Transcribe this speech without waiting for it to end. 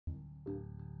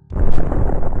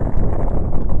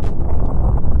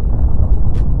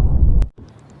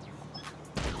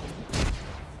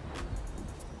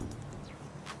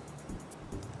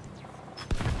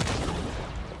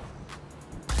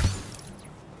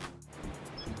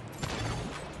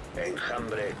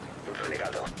Enjambre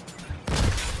renegado.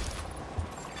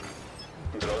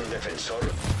 Dron defensor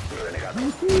renegado.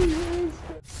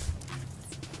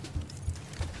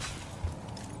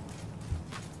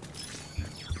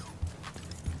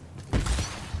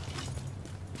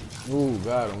 Ooh,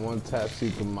 got him. One tap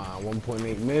seeker mine.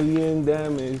 1.8 million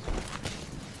damage.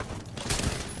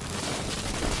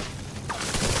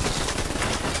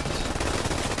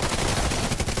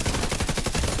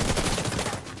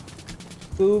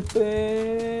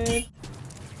 Stupid.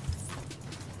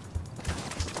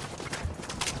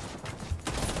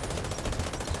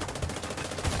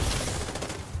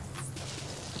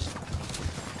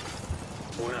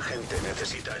 Un agente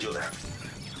necesita ayuda.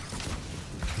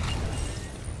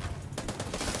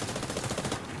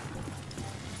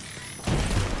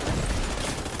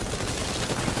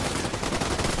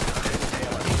 Agente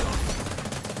abatido.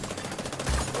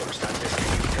 Constantes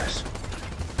críticas.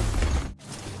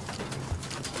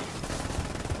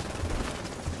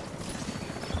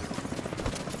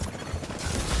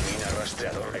 Mina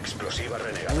rastreador explosiva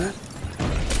renegada.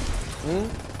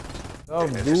 Oh,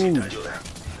 Necesita dude. ayuda.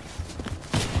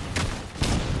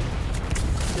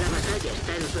 La batalla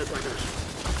está en su ecuador.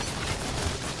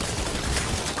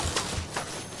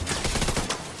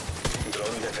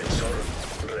 Dron defensor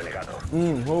renegado.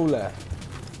 Hold that.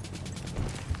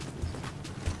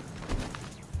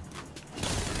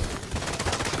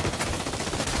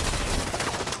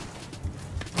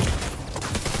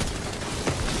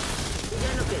 Ya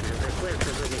no quedan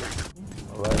refuerzos renegados.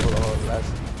 Alright, hold on.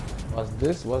 Watch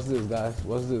this. Watch this, guys.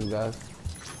 Watch this, guys.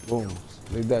 Boom.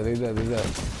 Like that, like that, like that.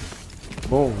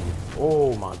 Boom.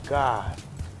 Oh my god.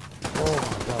 Oh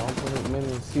my god. 1.8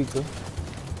 million seeker.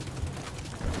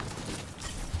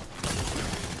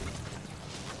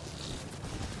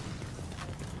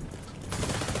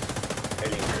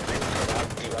 El incremento va a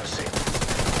activarse.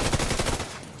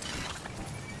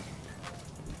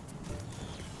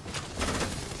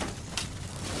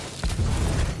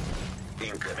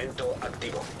 Incremento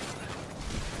activo.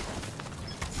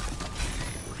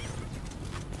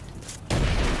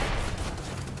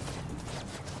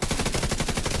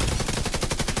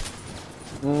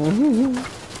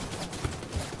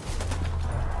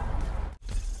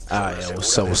 Alright, yo,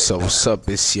 what's up?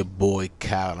 It's your boy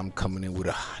Cal. I'm coming in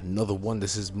with another one.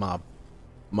 This is my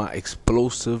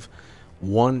explosive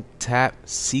one tap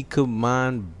seeker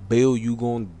mine build. You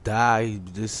gonna die.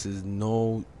 This is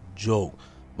no joke.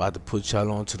 About to put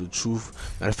y'all on to the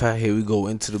truth. Matter of fact, here we go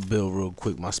into the build real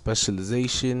quick. My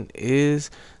specialization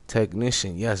is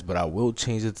technician, yes, but I will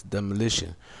change it to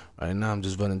demolition. Right now I'm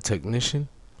just running technician.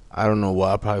 I don't know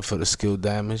why, probably for the skill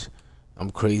damage. I'm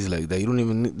crazy like that. You don't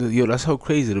even, yo, that's how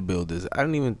crazy the build is. I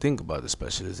didn't even think about the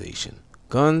specialization.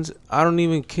 Guns, I don't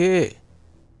even care.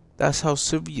 That's how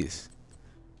serious.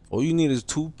 All you need is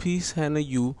 2-piece Hannah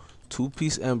U,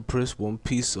 2-piece Empress,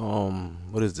 1-piece,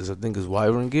 what is this? I think it's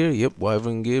Wyvern gear. Yep,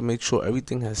 Wyvern gear. Make sure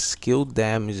everything has skill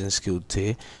damage and skill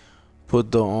tier. Put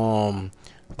the,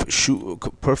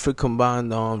 perfect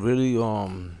combined, really, you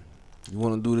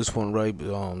want to do this one right,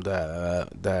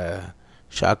 that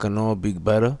shotgun will be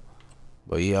better.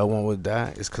 But yeah, I went with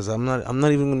that. It's because I'm not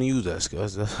even gonna use that skill.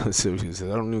 That's serious. I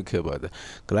don't even care about that.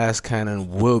 Glass cannon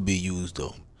will be used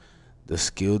though. The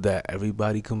skill that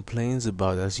everybody complains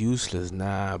about, that's useless.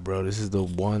 Nah, bro, this is the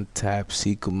one tap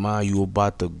seeker mine. You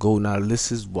about to go. Now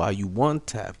this is why you one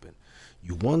tapping.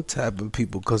 You one tapping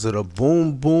people because of the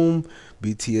boom boom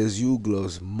BTSU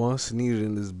gloves. Must needed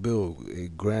in this build.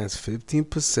 It grants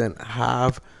 15%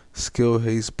 half skill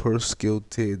haste per skill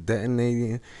tier,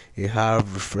 detonating a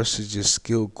hive refreshes your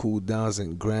skill cooldowns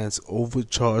and grants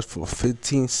overcharge for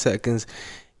 15 seconds.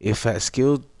 If at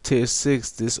skill tier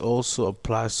 6, this also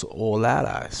applies to all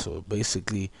allies. So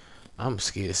basically, I'm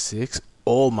scared 6.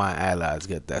 All my allies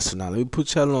get that. So now let me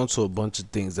put y'all on to a bunch of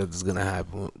things that is gonna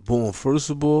happen. Boom. First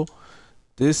of all,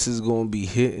 this is gonna be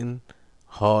hitting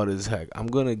hard as heck. I'm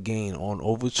gonna gain on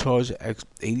overcharge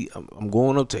 80. I'm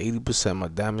going up to 80%. My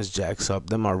damage jacks up.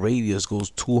 Then my radius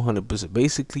goes 200%.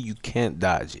 Basically, you can't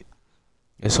dodge it.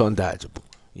 It's undodgeable.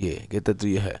 Yeah, get that through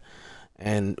your head.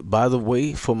 And by the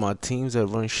way, for my teams that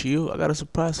run shield, I got a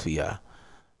surprise for y'all.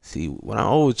 See, when I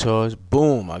overcharge,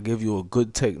 boom, I give you a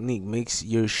good technique. Makes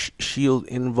your shield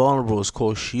invulnerable. It's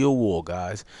called shield wall,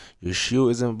 guys. Your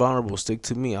shield is invulnerable. Stick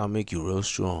to me. I'll make you real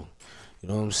strong. You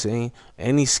know what I'm saying?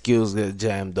 Any skills get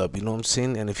jammed up, you know what I'm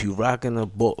saying? And if you rocking a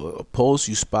pulse,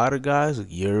 you spotter guys,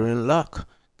 you're in luck.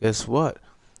 Guess what?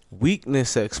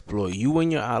 Weakness exploit. You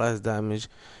and your allies' damage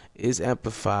is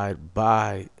amplified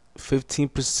by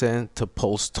 15% to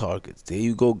pulse targets. There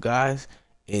you go, guys.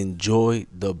 Enjoy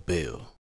the build.